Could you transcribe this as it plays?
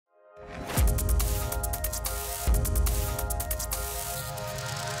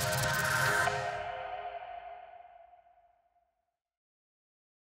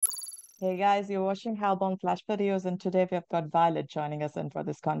Hey guys, you're watching Halborn Flash videos, and today we have got Violet joining us in for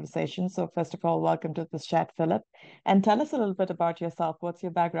this conversation. So, first of all, welcome to this chat, Philip. And tell us a little bit about yourself. What's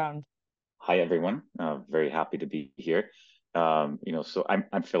your background? Hi, everyone. Very happy to be here. I'm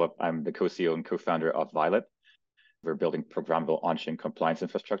Philip. I'm the co-CEO and co-founder of Violet. We're building programmable on-chain compliance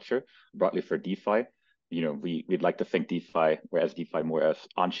infrastructure broadly for DeFi. We'd like to think DeFi, whereas DeFi more as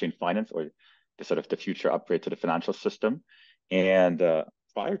on-chain finance or the sort of the future upgrade to the financial system. And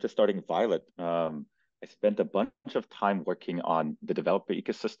prior to starting Violet, I spent a bunch of time working on the developer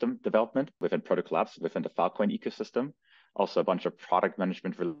ecosystem development within Product Labs, within the Filecoin ecosystem, also a bunch of product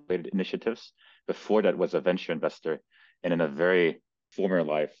management related initiatives. Before that was a venture investor. And in a very former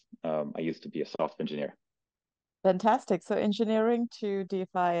life, I used to be a software engineer. Fantastic. So, engineering to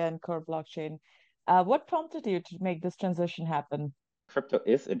DeFi and core blockchain. What prompted you to make this transition happen Crypto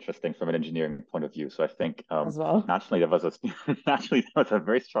is interesting from an engineering point of view. So I think as well? naturally there was a naturally there was a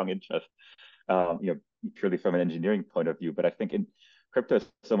very strong interest, purely from an engineering point of view. But I think in crypto is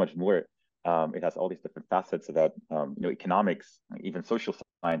so much more. It has all these different facets about economics, even social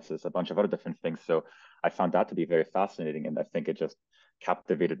sciences, a bunch of other different things. So I found that to be very fascinating, and I think it just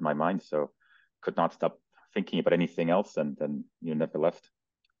captivated my mind. So could not stop thinking about anything else, and then never left.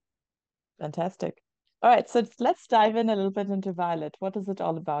 Fantastic. All right, so let's dive in a little bit into Violet. What is it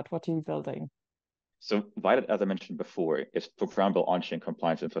all about? What are you building? So Violet, as I mentioned before, is programmable on-chain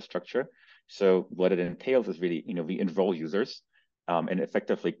compliance infrastructure. So what it entails is really, we enroll users and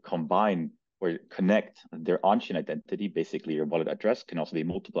effectively combine or connect their on-chain identity, basically your wallet address, can also be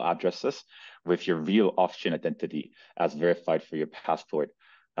multiple addresses, with your real off-chain identity as verified for your passport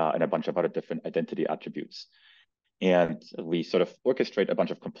and a bunch of other different identity attributes. And we sort of orchestrate a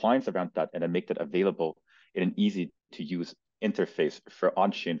bunch of compliance around that and then make that available in an easy to use interface for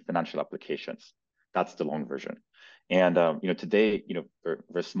on-chain financial applications. That's the long version. And today, we're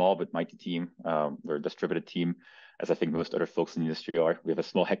a small but mighty team. We're a distributed team, as I think most other folks in the industry are. We have a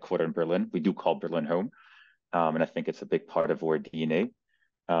small headquarter in Berlin. We do call Berlin home, and I think it's a big part of our DNA.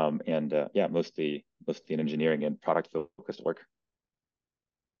 Mostly in engineering and product focused work.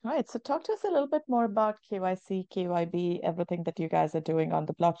 All right, so talk to us a little bit more about KYC, KYB, everything that you guys are doing on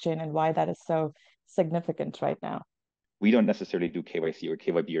the blockchain and why that is so significant right now. We don't necessarily do KYC or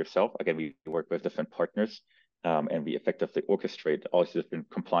KYB yourself. Again, we work with different partners, and we effectively orchestrate all these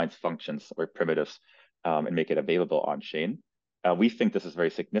different compliance functions or primitives and make it available on chain. We think this is very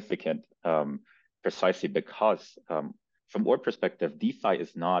significant precisely because from our perspective, DeFi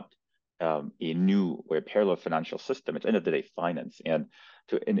is not a new or a parallel financial system. It's end of the day finance. And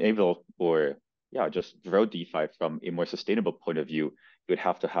to enable or just grow DeFi from a more sustainable point of view, you would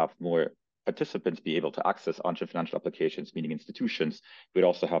have to have more participants be able to access on-chain financial applications, meaning institutions. We'd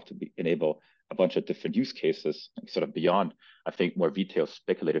also have to enable a bunch of different use cases, sort of beyond, I think, more retail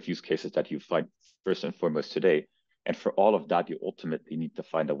speculative use cases that you find first and foremost today. And for all of that, you ultimately need to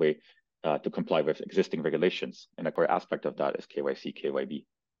find a way to comply with existing regulations. And a core aspect of that is KYC, KYB.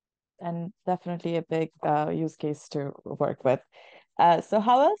 And definitely a big use case to work with. So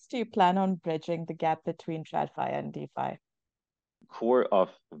how else do you plan on bridging the gap between TradFi and DeFi? Core of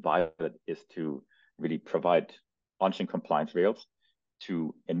Violet is to really provide on-chain compliance rails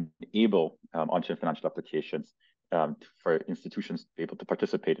to enable on-chain financial applications for institutions to be able to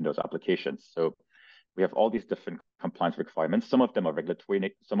participate in those applications. So we have all these different compliance requirements. Some of them are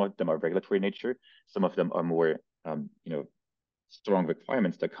regulatory. Some of them are regulatory nature. Some of them are more, strong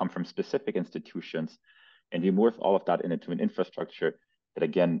requirements that come from specific institutions, and we morph all of that into an infrastructure that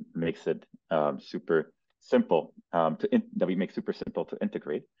again makes it super simple that we make super simple to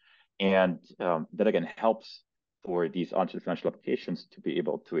integrate, and that again helps for these on-chain financial applications to be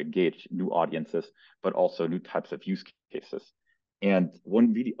able to engage new audiences, but also new types of use cases. And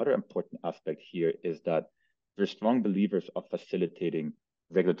one really other important aspect here is that we're strong believers of facilitating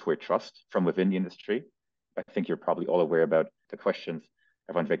regulatory trust from within the industry. I think you're probably all aware about the questions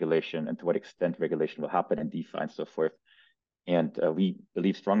around regulation and to what extent regulation will happen in DeFi and so forth. And we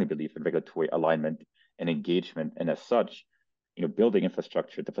strongly believe in regulatory alignment and engagement. And as such, building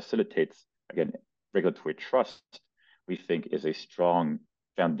infrastructure that facilitates, again, regulatory trust, we think is a strong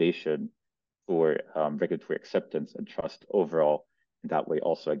foundation for regulatory acceptance and trust overall. And that way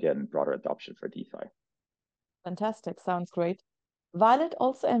also, again, broader adoption for DeFi. Fantastic. Sounds great. Violet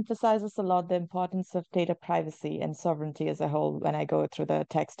also emphasizes a lot the importance of data privacy and sovereignty as a whole when I go through the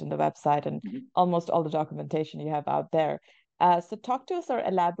text and the website and almost all the documentation you have out there. So talk to us or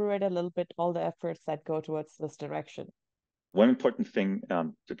elaborate a little bit all the efforts that go towards this direction. One important thing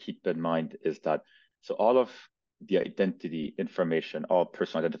to keep in mind is that so all of the identity information, all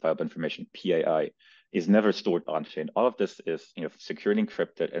personal identifiable information, PII, is never stored on chain. All of this is securely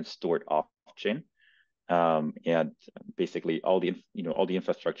encrypted and stored off chain. And basically all the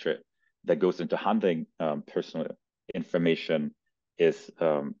infrastructure that goes into handling personal information is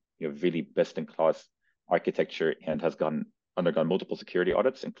really best in class architecture and has undergone multiple security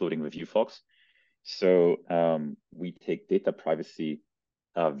audits, including review folks. So we take data privacy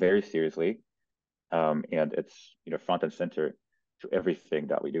very seriously, and it's front and center to everything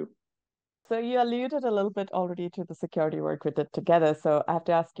that we do. So you alluded a little bit already to the security work we did together. So I have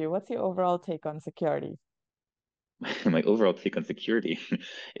to ask you, what's your overall take on security? My overall take on security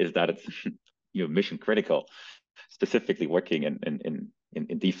is that it's mission critical, specifically working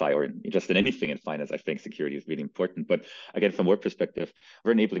in DeFi or just in anything in finance. I think security is really important. But again, from our perspective,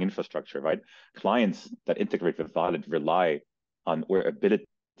 we're enabling infrastructure, right? Clients that integrate with Violet rely on our ability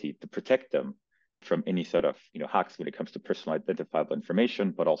to protect them from any sort of hacks when it comes to personal identifiable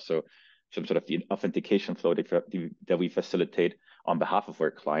information, but also some sort of the authentication flow that we facilitate on behalf of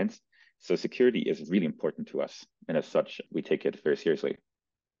our clients. So security is really important to us, and as such, we take it very seriously.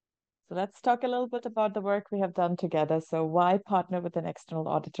 So let's talk a little bit about the work we have done together. So why partner with an external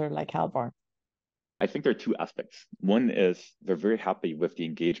auditor like Halborn? I think there are two aspects. One is we're very happy with the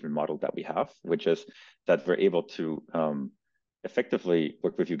engagement model that we have, which is that we're able to effectively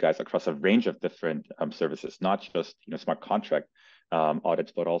work with you guys across a range of different services, not just smart contract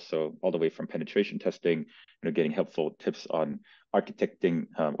audits, but also all the way from penetration testing, getting helpful tips on architecting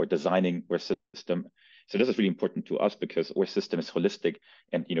or designing our system. So this is really important to us because our system is holistic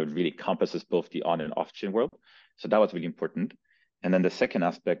and really encompasses both the on and off chain world. So that was really important. And then the second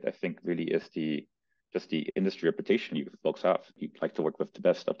aspect, I think, really is just the industry reputation you folks have. You'd like to work with the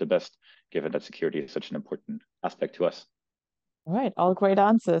best of the best, given that security is such an important aspect to us. All right, all great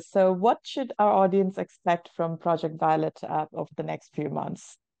answers. So what should our audience expect from Project Violet over the next few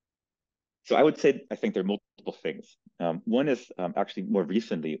months? So I would say, I think there are multiple things. One is actually more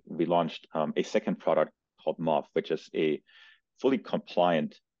recently, we launched a second product called MOV, which is a fully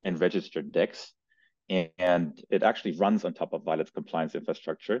compliant and registered DEX. And it actually runs on top of Violet's compliance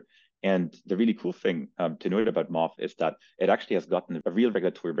infrastructure. And the really cool thing to note about MOV is that it actually has gotten a real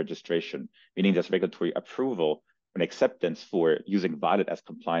regulatory registration, meaning there's regulatory approval and acceptance for using Violet as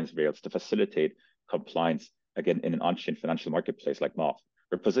compliance rails to facilitate compliance, again, in an on-chain financial marketplace like MOV.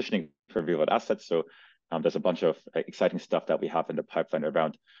 We're positioning for real-world assets, so there's a bunch of exciting stuff that we have in the pipeline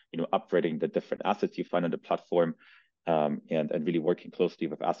around, upgrading the different assets you find on the platform, and really working closely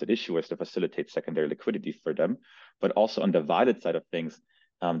with asset issuers to facilitate secondary liquidity for them. But also on the Violet side of things,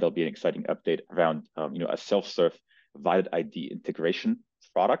 there'll be an exciting update around a self-serve Violet ID integration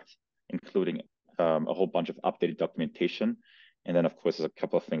product, including a whole bunch of updated documentation. And then, of course, there's a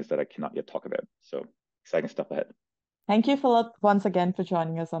couple of things that I cannot yet talk about. So exciting stuff ahead. Thank you, Philip, once again for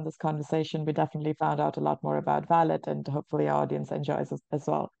joining us on this conversation. We definitely found out a lot more about Violet, and hopefully our audience enjoys it as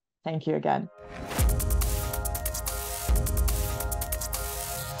well. Thank you again.